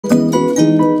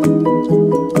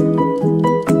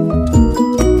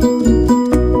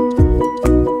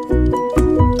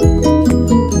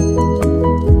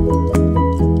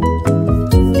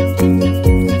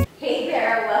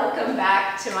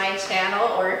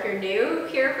if you're new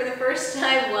here for the first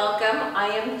time, welcome. I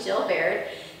am Jill Baird.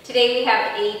 Today we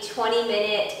have a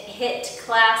 20-minute HIIT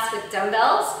class with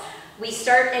dumbbells. We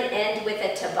start and end with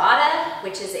a Tabata,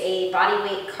 which is a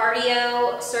bodyweight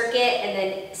cardio circuit, and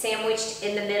then sandwiched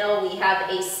in the middle we have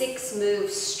a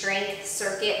 6-move strength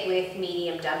circuit with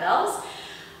medium dumbbells.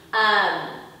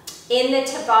 In the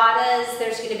Tabatas,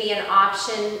 there's going to be an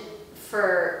option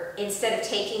for, instead of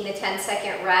taking the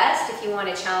 10-second rest, if you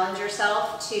want to challenge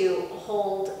yourself to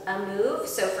hold a move.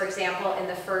 So for example, in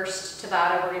the first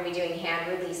Tabata, we're going to be doing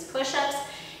hand release push-ups,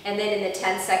 and then in the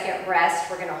 10-second rest,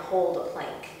 we're going to hold a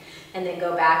plank, and then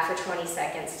go back for 20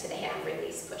 seconds to the hand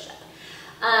release push-up.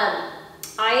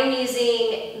 I am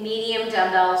using medium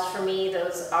dumbbells. For me,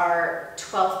 those are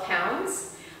 12 pounds.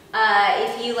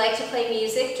 If you like to play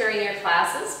music during your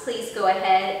classes, please go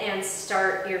ahead and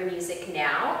start your music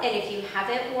now. And if you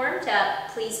haven't warmed up,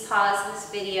 please pause this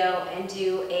video and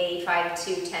do a 5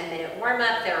 to 10-minute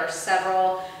warm-up. There are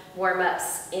several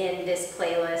warm-ups in this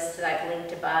playlist that I've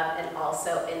linked above and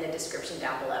also in the description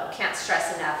down below. Can't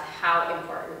stress enough how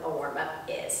important a warm-up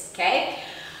is, okay?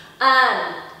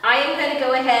 I am going to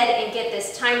go ahead and get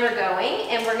this timer going,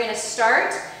 and we're going to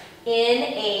start in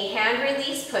a hand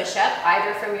release push-up,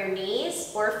 either from your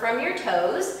knees or from your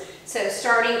toes. So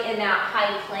starting in that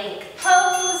high plank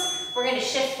pose, we're going to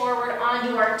shift forward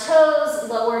onto our toes,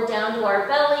 lower down to our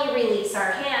belly, release our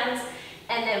hands,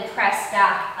 and then press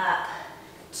back up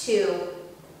to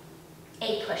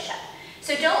a push-up.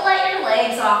 So don't let your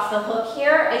legs off the hook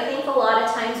here. I think a lot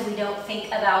of times we don't think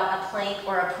about a plank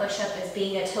or a push-up as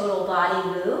being a total body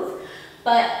move,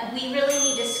 but we really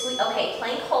need to squeeze. Okay,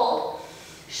 plank hold.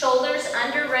 Shoulders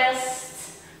under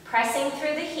wrists, pressing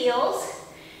through the heels.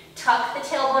 Tuck the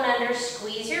tailbone under,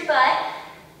 squeeze your butt.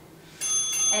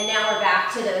 And now we're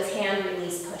back to those hand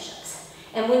release push-ups.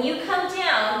 And when you come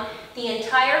down, the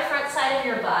entire front side of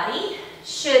your body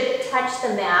should touch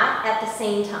the mat at the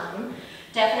same time.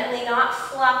 Definitely not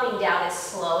flopping down, it's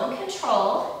slow and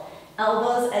controlled.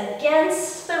 Elbows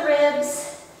against the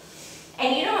ribs.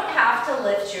 And you don't have to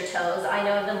lift your toes. I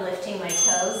know I've been lifting my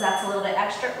toes. That's a little bit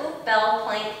extra. Oop, bell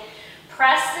plank.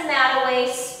 Press the mat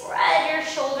away. Spread your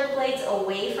shoulder blades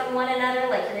away from one another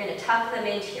like you're going to tuck them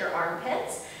into your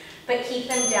armpits. But keep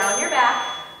them down your back.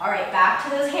 All right, back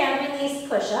to those hand release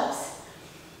push-ups.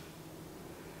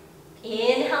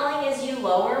 Inhaling as you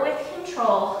lower with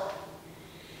control.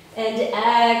 And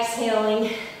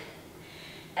exhaling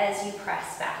as you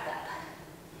press back up.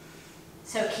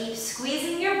 So keep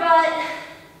squeezing your butt,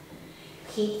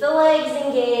 keep the legs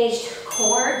engaged,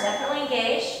 core definitely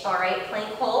engaged. All right, plank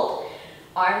hold.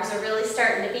 Arms are really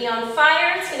starting to be on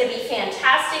fire. It's going to be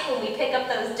fantastic when we pick up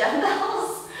those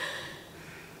dumbbells.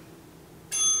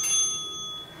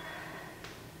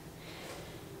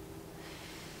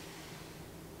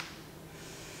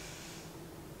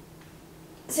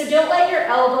 So don't let your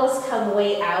elbows come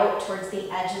way out towards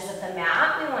the edges of the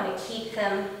mat. We want to keep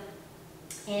them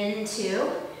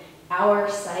into our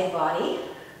side body.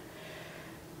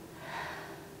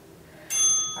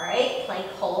 All right, plank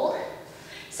hold.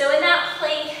 So in that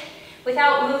plank,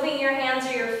 without moving your hands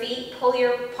or your feet, pull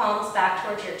your palms back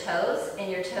towards your toes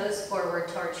and your toes forward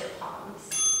towards your palms.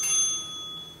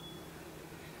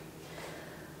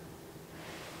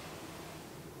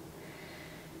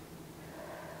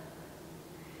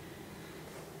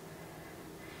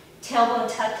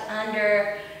 Tailbone tucked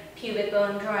under, pubic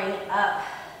bone drawing up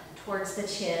towards the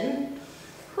chin.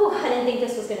 Whew, I didn't think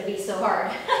this was going to be so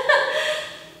hard.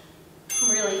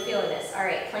 I'm really feeling this. All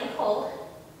right, plank hold.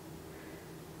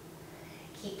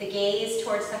 Keep the gaze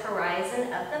towards the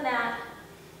horizon of the mat.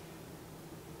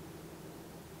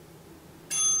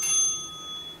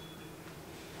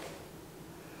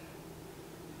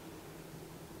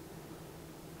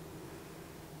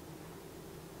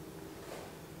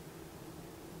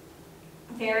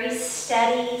 Very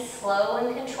steady, slow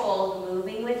and controlled,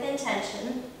 moving with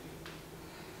intention.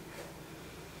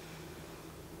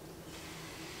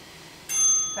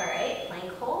 All right,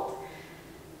 plank hold.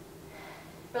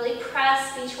 Really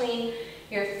press between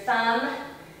your thumb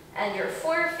and your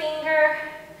forefinger,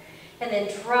 and then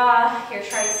draw your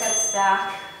triceps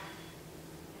back.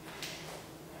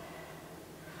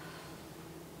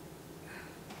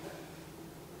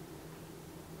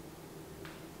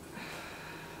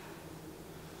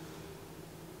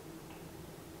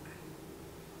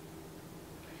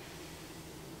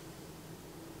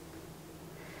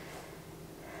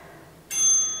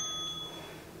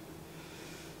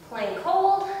 Plank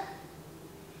hold.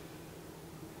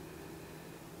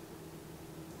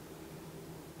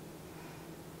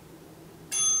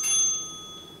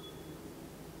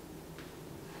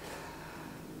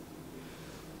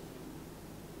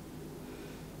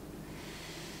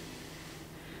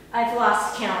 I've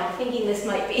lost count. I'm thinking this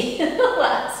might be the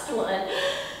last one.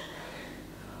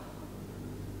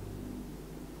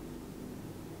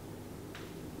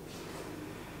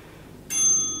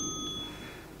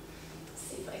 Let's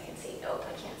see if I can see. Nope,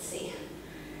 I can't see.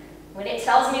 When it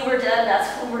tells me we're done,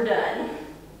 that's when we're done.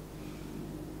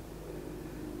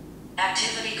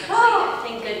 Activity completed. Oh,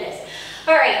 thank goodness.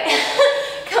 All right,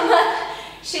 come up,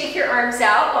 shake your arms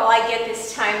out while I get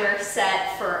this timer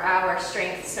set for our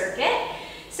strength circuit.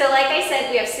 So like I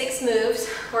said, we have 6 moves.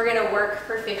 We're gonna work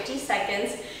for 50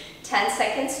 seconds, 10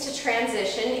 seconds to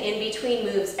transition in between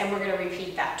moves, and we're gonna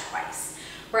repeat that twice.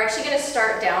 We're actually gonna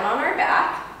start down on our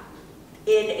back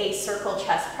in a circle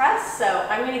chest press. So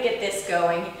I'm gonna get this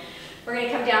going. We're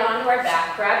gonna come down onto our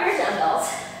back, grab your dumbbells,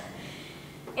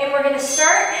 and we're gonna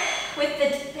start with the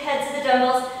heads of the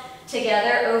dumbbells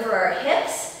together over our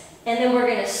hips, and then we're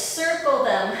gonna circle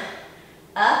them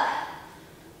up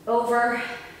over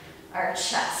our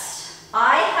chest.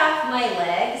 I have my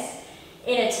legs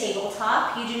in a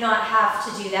tabletop. You do not have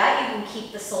to do that. You can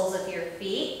keep the soles of your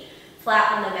feet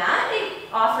flat on the mat. It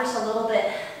offers a little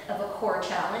bit of a core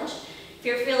challenge. If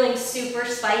you're feeling super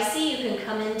spicy, you can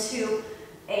come into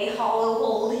a hollow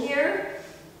hold here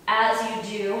as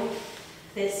you do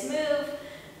this move,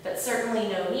 but certainly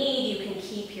no need. You can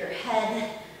keep your head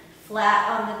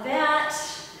flat on the mat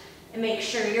and make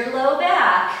sure your low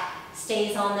back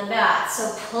stays on the mat.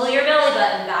 So pull your belly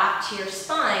button back to your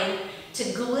spine to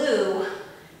glue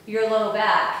your low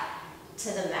back to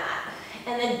the mat.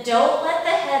 And then don't let the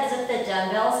heads of the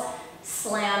dumbbells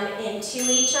slam into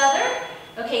each other.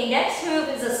 Okay, next move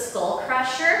is a skull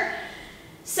crusher.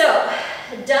 So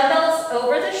dumbbells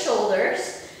over the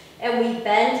shoulders, and we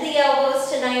bend the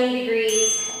elbows to 90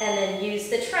 degrees and then use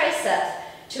the triceps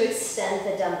to extend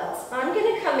the dumbbells. I'm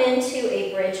gonna come into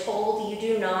a bridge hold. You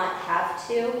do not have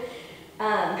to.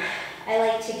 I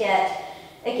like to get,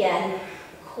 again,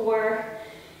 core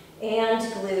and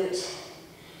glute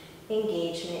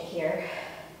engagement here.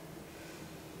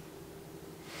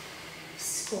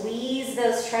 Squeeze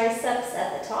those triceps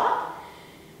at the top.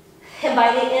 And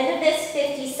by the end of this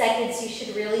 50 seconds, you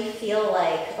should really feel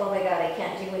like, oh my God, I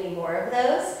can't do any more of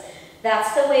those.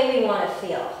 That's the way we want to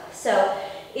feel. So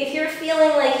if you're feeling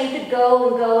like you could go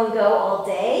and go and go all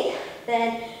day,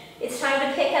 then it's time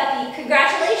to pick up,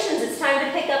 congratulations, it's time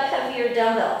to pick up heavier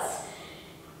dumbbells.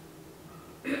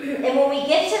 And when we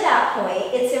get to that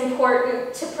point, it's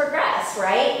important to progress,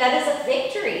 right? That is a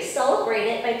victory. Celebrate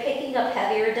it by picking up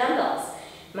heavier dumbbells.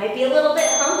 It might be a little bit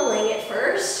humbling at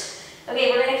first. Okay,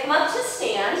 we're gonna come up to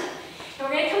stand, and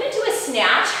we're gonna come into a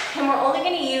snatch, and we're only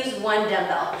gonna use 1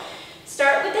 dumbbell.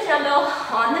 Start with the dumbbell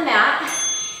on the mat,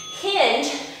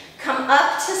 hinge, come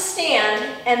up to stand,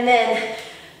 and then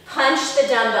punch the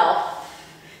dumbbell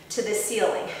to the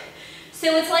ceiling.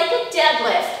 So it's like a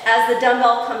deadlift as the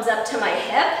dumbbell comes up to my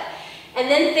hip, and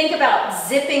then think about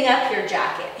zipping up your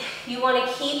jacket. You want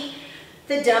to keep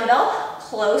the dumbbell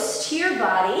close to your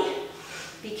body.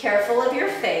 Be careful of your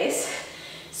face.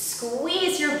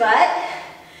 Squeeze your butt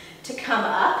to come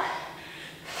up,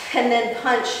 and then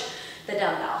punch the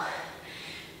dumbbell.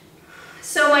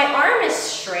 So my arm is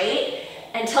straight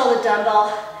until the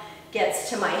dumbbell gets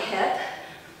to my hip,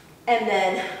 and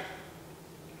then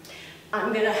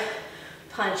I'm gonna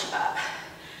punch up.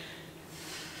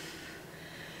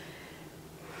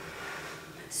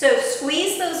 So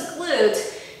squeeze those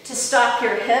glutes to stop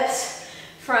your hips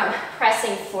from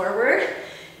pressing forward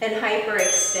and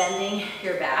hyperextending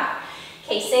your back.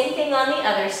 Okay, same thing on the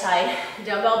other side.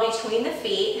 Dumbbell between the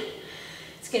feet.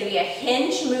 It's gonna be a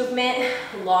hinge movement,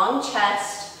 long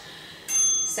chest.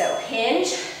 So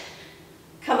hinge,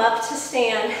 come up to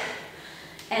stand,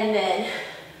 and then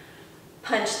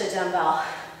punch the dumbbell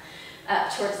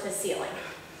up towards the ceiling.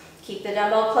 Keep the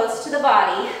dumbbell close to the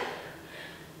body.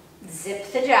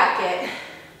 Zip the jacket.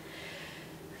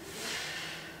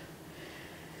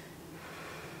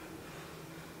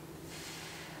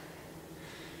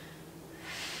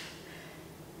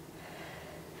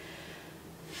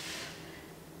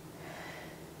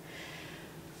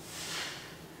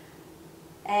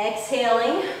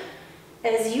 Exhaling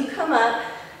as you come up,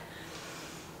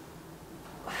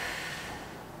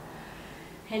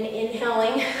 and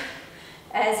inhaling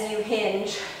as you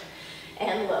hinge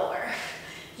and lower.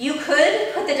 You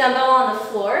could put the dumbbell on the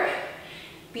floor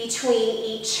between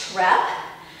each rep.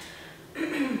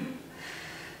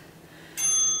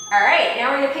 All right,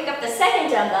 now we're gonna pick up the second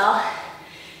dumbbell,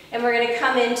 and we're gonna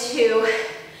come into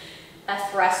a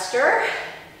thruster.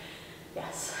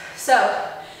 Yes, so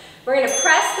we're gonna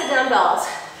press the dumbbells,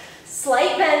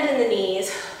 slight bend in the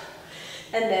knees,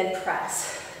 and then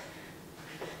press.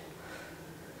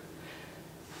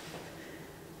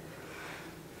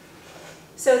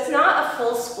 So it's not a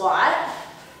full squat.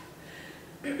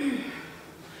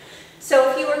 So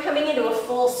if you were coming into a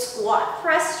full squat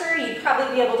thruster, you'd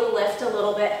probably be able to lift a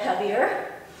little bit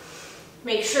heavier.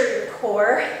 Make sure your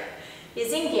core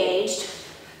is engaged.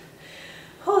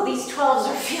 Oh, these 12s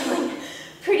are feeling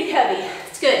pretty heavy.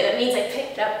 It's good. That means I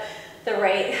picked up the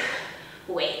right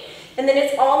weight. And then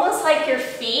it's almost like your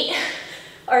feet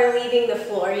are leaving the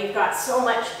floor. You've got so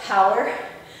much power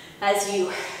as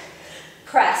you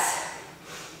press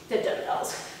the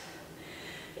dumbbells.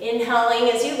 Inhaling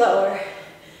as you lower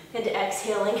and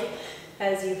exhaling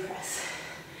as you press.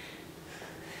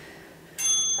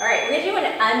 All right, we're gonna do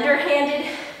an underhanded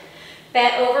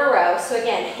bent over row. So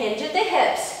again, hinge at the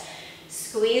hips,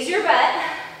 squeeze your butt,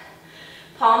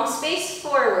 palms face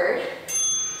forward,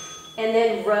 and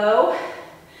then row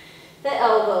the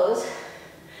elbows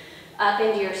up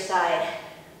into your side.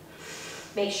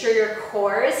 Make sure your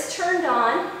core is turned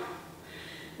on,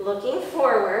 looking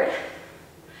forward.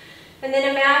 And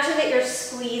then imagine that you're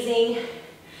squeezing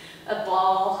a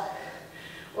ball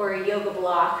or a yoga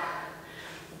block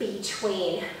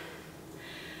between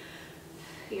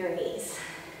your knees.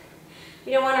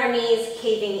 We don't want our knees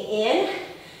caving in,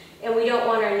 and we don't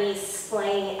want our knees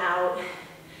splaying out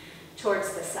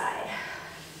towards the side.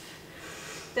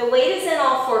 The weight is in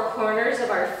all four corners of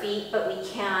our feet, but we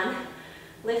can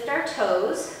lift our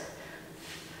toes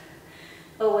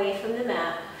away from the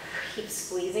mat. Keep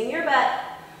squeezing your butt.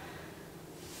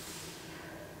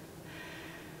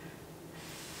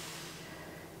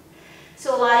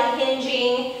 So a lot of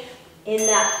hinging in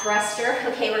that thruster.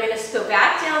 Okay, we're gonna go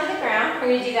back down to the ground.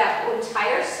 We're gonna do that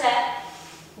entire set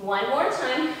one more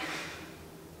time.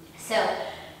 So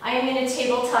I am gonna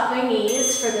tabletop my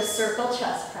knees for the circle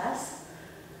chest press.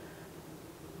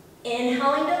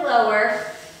 Inhaling to lower,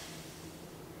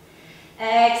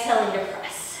 exhaling to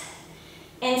press.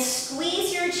 And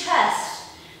squeeze your chest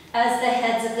as the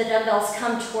heads of the dumbbells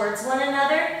come towards one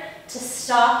another to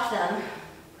stop them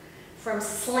from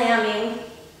slamming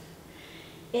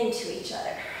into each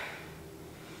other.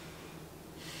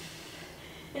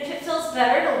 And if it feels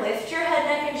better to lift your head,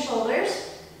 neck, and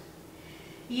shoulders,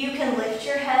 you can lift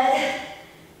your head,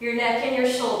 your neck, and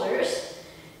your shoulders.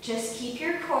 Just keep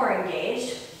your core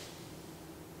engaged.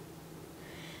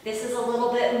 This is a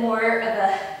little bit more of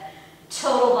a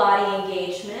total body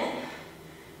engagement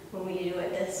when we do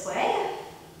it this way.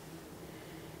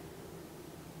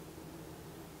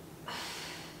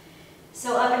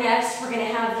 So up next, we're gonna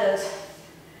have those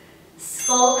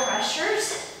skull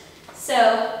crushers.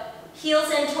 So heels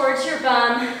in towards your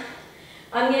bum.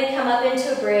 I'm gonna come up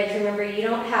into a bridge. Remember, you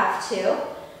don't have to.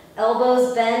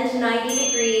 Elbows bend 90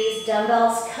 degrees,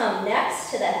 dumbbells come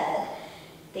next to the head.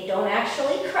 They don't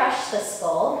actually crush the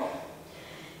skull.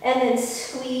 And then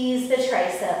squeeze the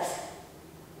triceps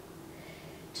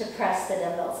to press the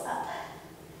dumbbells up.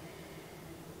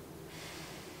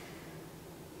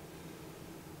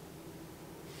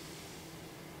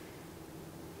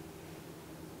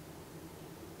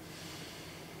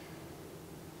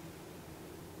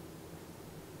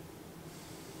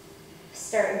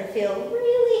 Starting to feel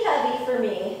really heavy for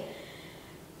me.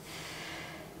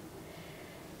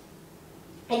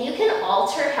 And you can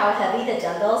alter how heavy the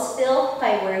dumbbells feel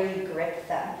by where you grip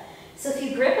them. So if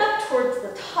you grip up towards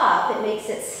the top, it makes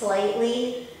it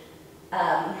slightly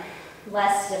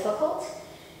less difficult.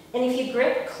 And if you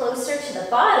grip closer to the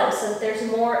bottom so that there's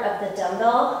more of the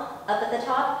dumbbell up at the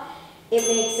top, it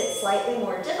makes it slightly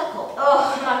more difficult.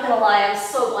 Oh, I'm not gonna lie, I'm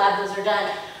so glad those are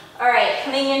done. All right,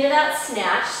 coming into that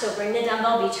snatch, so bring the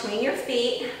dumbbell between your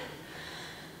feet,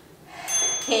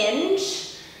 hinge,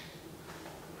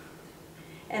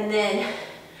 and then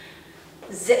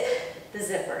zip the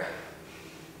zipper.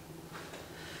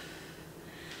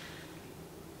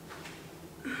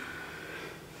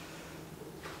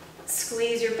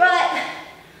 Squeeze your butt,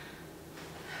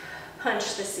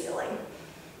 punch the ceiling.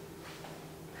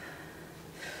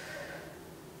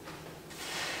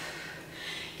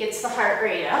 Gets the heart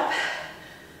rate up.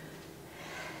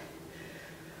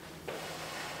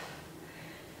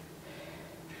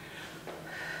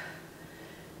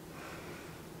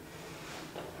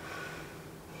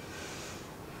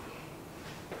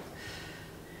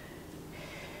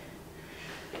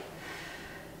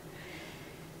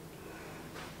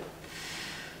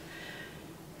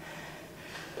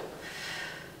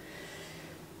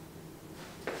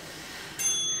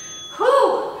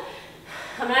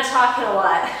 I'm not talking a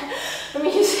lot. I'm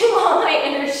using all my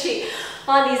energy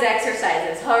on these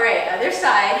exercises. All right, other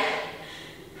side.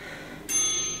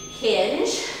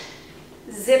 Hinge,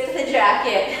 zip the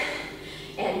jacket,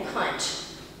 and punch.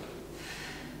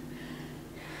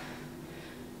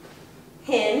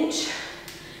 Hinge,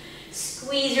 squeeze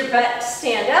Squeeze your butt to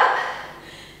stand up,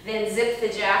 then zip the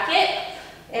jacket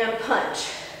and punch.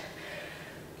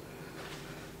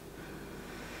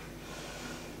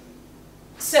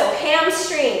 So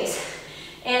hamstrings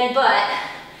and butt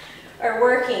are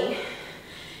working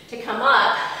to come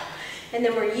up, and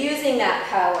then we're using that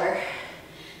power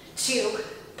to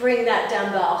bring that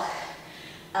dumbbell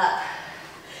up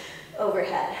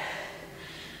overhead.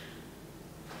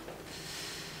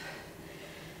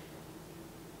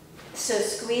 So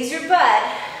squeeze your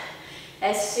butt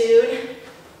as soon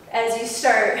as you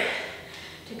start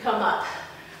to come up.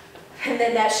 And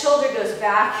then that shoulder goes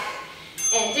back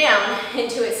and down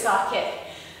into its socket.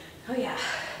 Oh yeah,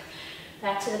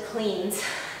 back to the cleans.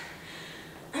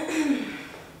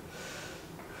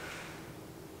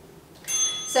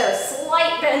 So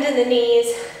slight bend in the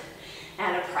knees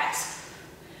and a press.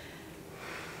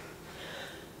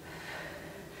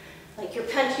 Like you're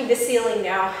punching the ceiling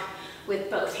now with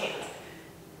both hands.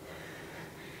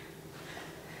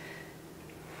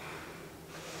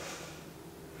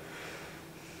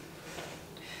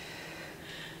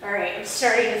 All right, I'm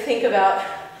starting to think about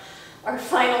our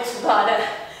final Tabata.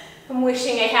 I'm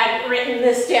wishing I hadn't written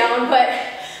this down, but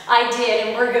I did,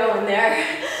 and we're going there.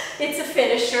 It's a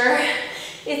finisher.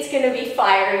 It's gonna be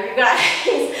fire, you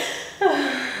guys.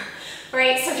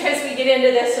 Right, sometimes we get into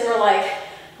this and we're like,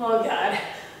 oh God,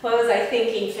 what was I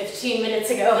thinking 15 minutes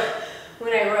ago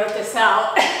when I wrote this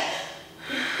out?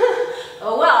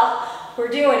 Oh well, we're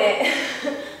doing it.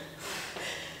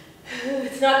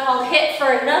 It's not called HIIT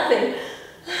for nothing.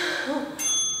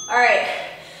 All right,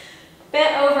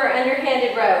 bent over,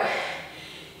 underhanded row.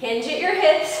 Hinge at your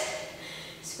hips,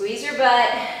 squeeze your butt,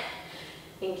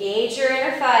 engage your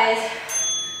inner thighs,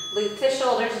 loop the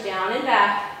shoulders down and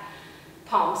back,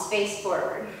 palms face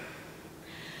forward.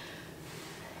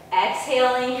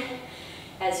 Exhaling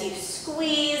as you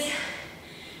squeeze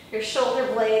your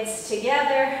shoulder blades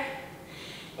together,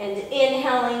 and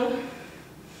inhaling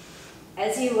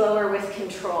as you lower with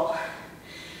control.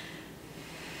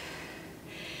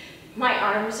 My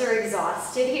arms are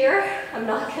exhausted here, I'm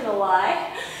not gonna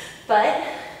lie, but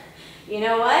you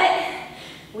know what?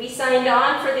 We signed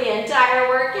on for the entire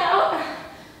workout,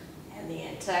 and the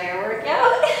entire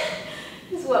workout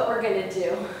is what we're gonna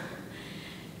do.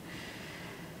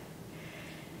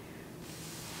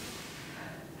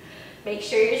 Make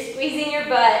sure you're squeezing your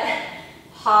butt,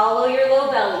 hollow your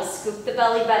low belly, scoop the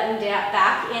belly button down,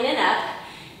 back in and up,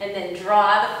 and then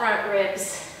draw the front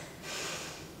ribs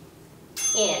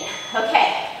in.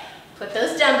 Okay, put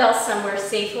those dumbbells somewhere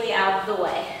safely out of the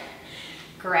way.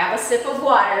 Grab a sip of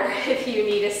water if you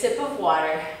need a sip of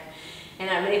water. And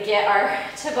I'm gonna get our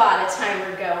Tabata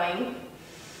timer going.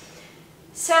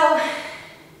 So,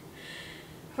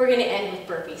 we're gonna end with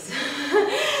burpees.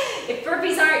 If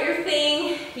burpees aren't your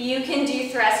thing, you can do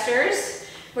thrusters,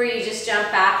 where you just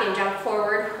jump back and jump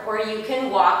forward, or you can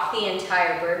walk the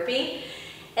entire burpee.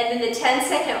 And then the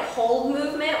 10-second hold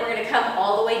movement, we're gonna come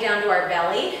all the way down to our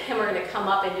belly, and we're gonna come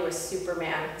up into a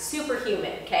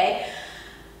Superhuman, okay?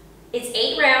 It's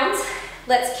 8 rounds.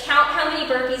 Let's count how many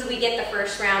burpees we get the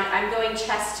first round. I'm going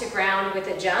chest to ground with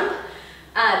a jump.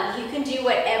 You can do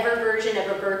whatever version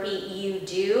of a burpee you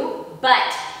do,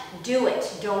 but do it.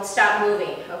 Don't stop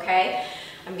moving, okay?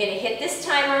 I'm gonna hit this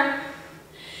timer.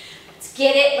 Let's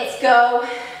get it, let's go.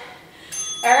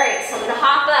 All right, so I'm gonna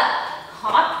hop up,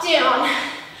 hop down,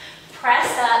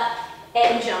 press up,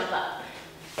 and jump up.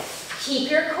 Keep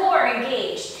your core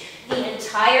engaged the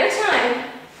entire time.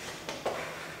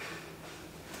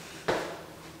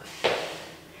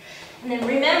 And then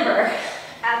remember,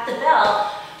 at the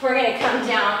bell, we're gonna come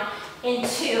down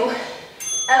into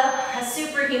a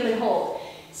superhuman hold.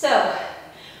 So,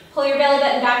 pull your belly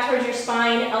button back towards your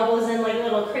spine, elbows in like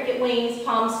little cricket wings,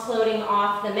 palms floating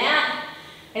off the mat.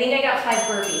 I think I got 5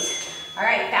 burpees. All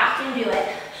right, back into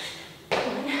it.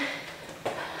 1,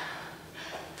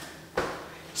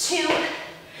 2,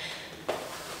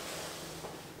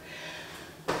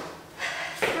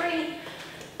 3,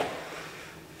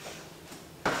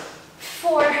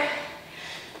 4,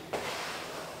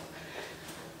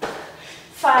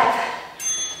 5.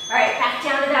 All right, back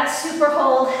down to that super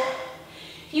hold.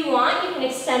 If you want, you can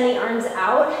extend the arms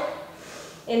out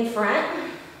in front.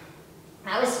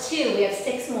 That was 2, we have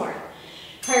 6 more.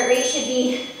 Heart rate should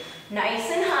be nice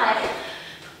and high.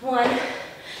 1,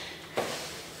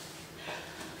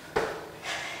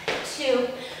 2,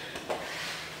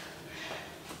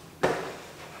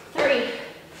 3,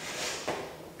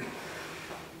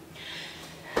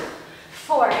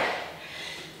 4,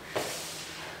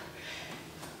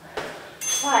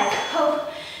 5.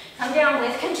 Oh, come down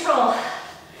with control.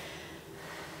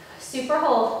 Super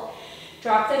hold.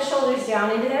 Drop those shoulders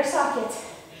down into their sockets.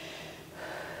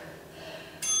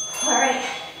 All right,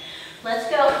 let's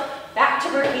go back to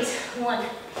burpees. 1,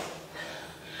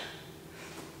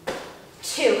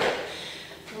 2,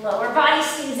 lower body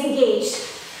stays engaged.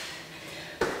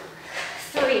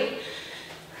 3,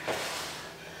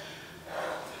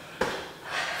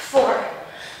 4,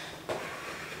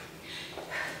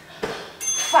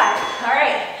 5. All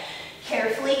right,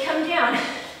 carefully come down.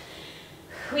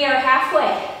 We are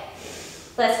halfway.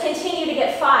 Let's continue to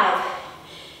get 5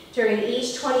 during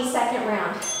each 20-second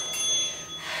round.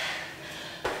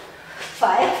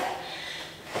 5,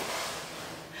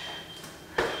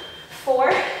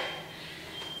 4,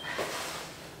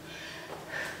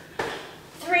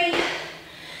 3.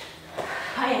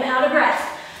 I am out of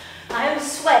breath. I am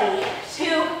sweaty. 2,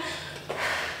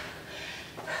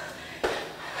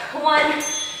 1.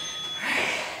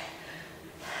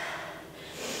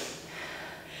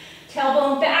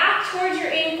 Tailbone back towards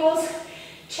your ankles,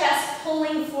 chest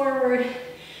pulling forward.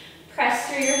 Press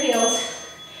through your heels.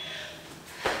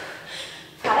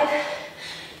 5,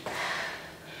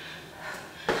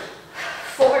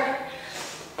 4.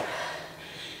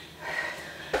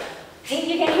 I think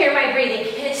you can hear my breathing.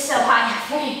 It is so high.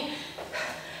 3,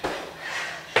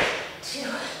 2,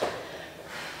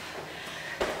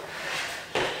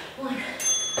 1.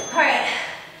 All right,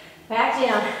 back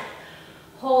down.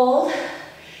 Hold.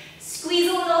 Squeeze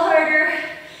a little harder.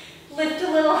 Lift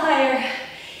a little higher.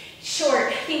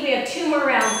 Short. I think we have 2 more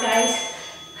rounds, guys.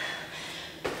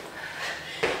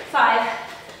 5,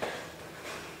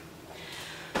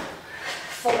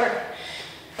 4,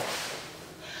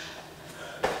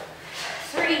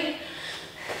 3,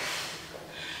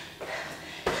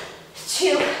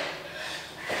 2,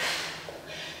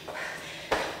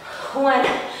 1.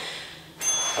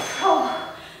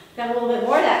 Oh, got a little bit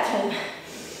more that time.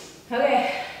 Okay,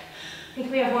 I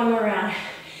think we have 1 more round.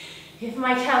 If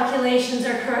my calculations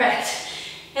are correct,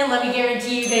 and let me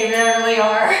guarantee you they rarely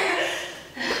are.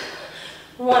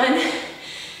 1,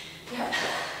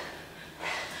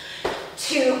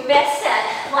 2, best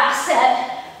set, last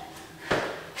set.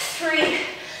 3,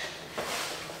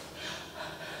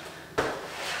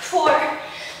 4,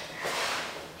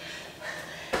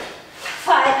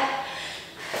 5.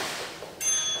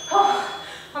 Oh,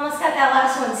 almost got that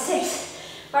last one. 6.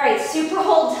 All right, super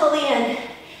hold till the end.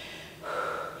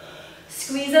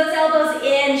 Squeeze those elbows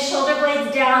in, shoulder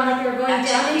blades down like you're going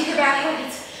down into your back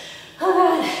legs. Oh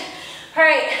God. All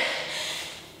right,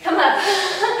 come up.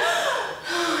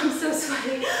 Oh, I'm so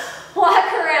sweaty.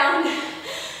 Walk around.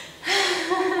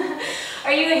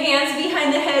 Are you a hands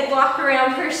behind the head, walk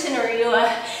around person, or are you a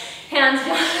hands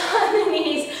down on the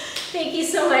knees? Thank you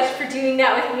so much for doing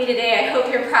that with me today. I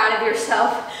hope you're proud of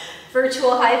yourself.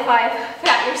 Virtual high five,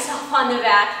 pat yourself on the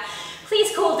back.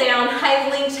 Please cool down.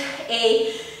 I've linked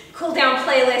a cool down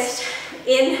playlist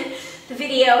in the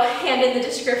video and in the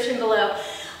description below.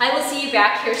 I will see you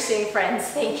back here soon, friends.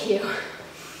 Thank you.